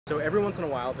So every once in a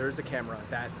while, there's a camera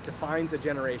that defines a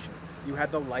generation. You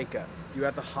had the Leica, you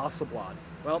had the Hasselblad.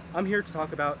 Well, I'm here to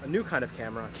talk about a new kind of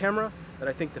camera, a camera that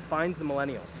I think defines the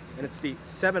millennial, and it's the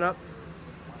 7Up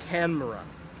Canmera.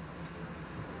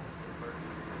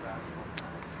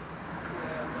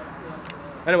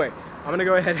 Anyway, I'm gonna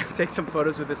go ahead and take some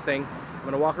photos with this thing. I'm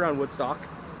gonna walk around Woodstock,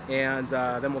 and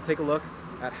then we'll take a look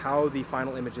at how the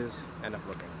final images end up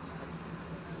looking.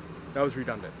 That was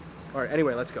redundant. All right,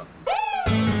 anyway, let's go.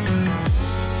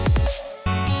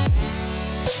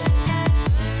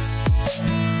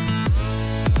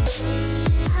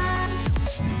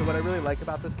 So what I really like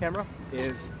about this camera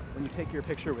is when you take your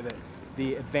picture with it,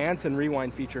 the advance and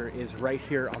rewind feature is right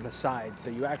here on the side. So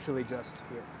you actually just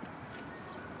here.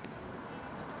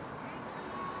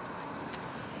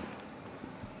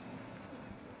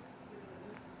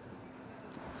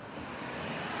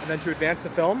 And then to advance the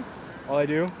film, all I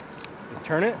do is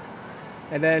turn it,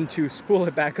 and then to spool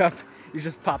it back up, you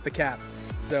just pop the cap.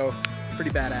 So,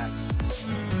 pretty badass.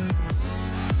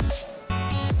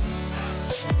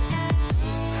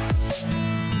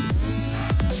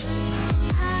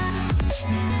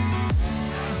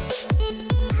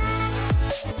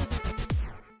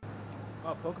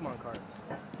 Oh, Pokemon cards.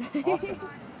 Awesome.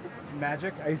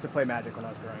 Magic? I used to play Magic when I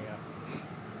was growing up.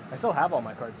 I still have all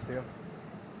my cards too.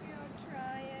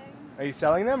 Are you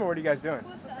selling them, or what are you guys doing?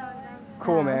 We're selling them.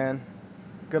 Cool, man.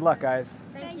 Good luck, guys.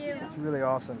 Thank you. It's really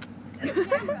awesome. Is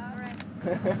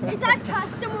that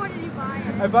custom or did you buy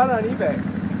it? I bought it on eBay.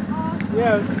 Awesome.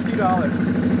 Yeah, it was a few dollars.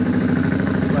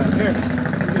 But here,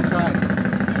 you can try it.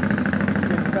 You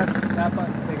can press that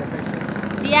button to take a picture.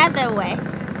 The other way.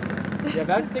 Yeah,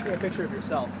 that's taking a picture of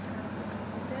yourself.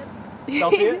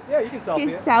 Selfie it? Yeah, you can selfie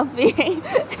He's it. selfieing.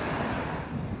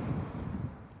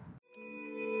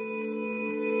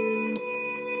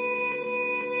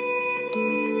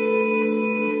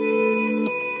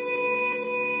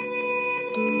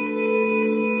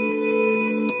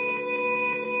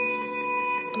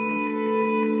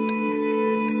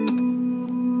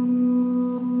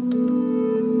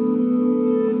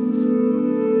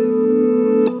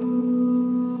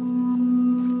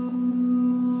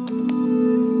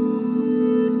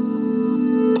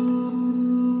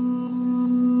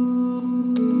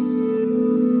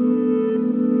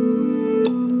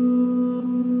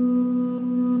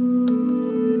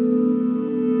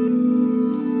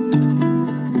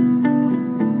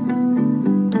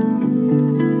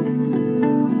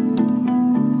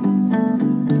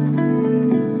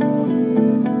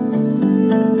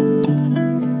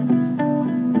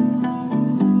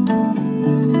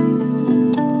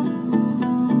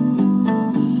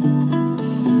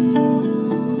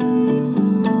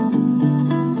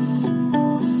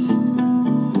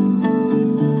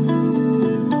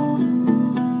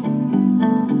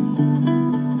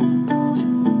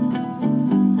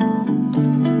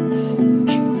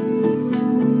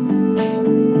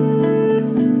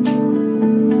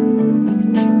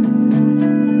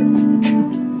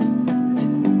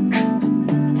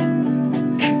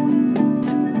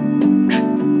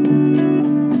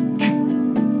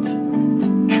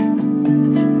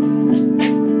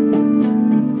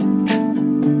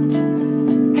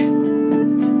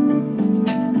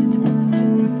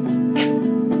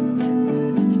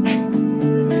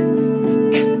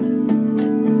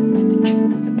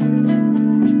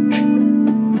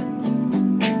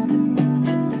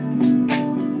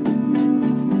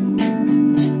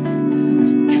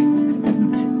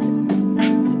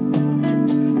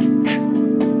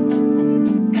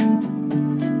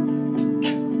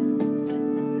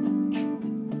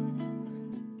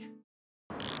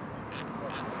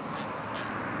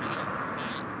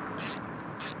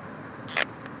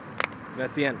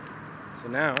 That's the end. So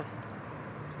now,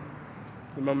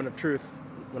 the moment of truth.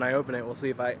 When I open it, we'll see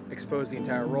if I expose the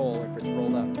entire roll or if it's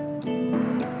rolled up.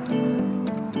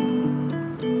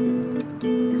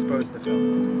 Expose the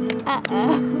film.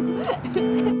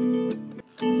 Uh-oh.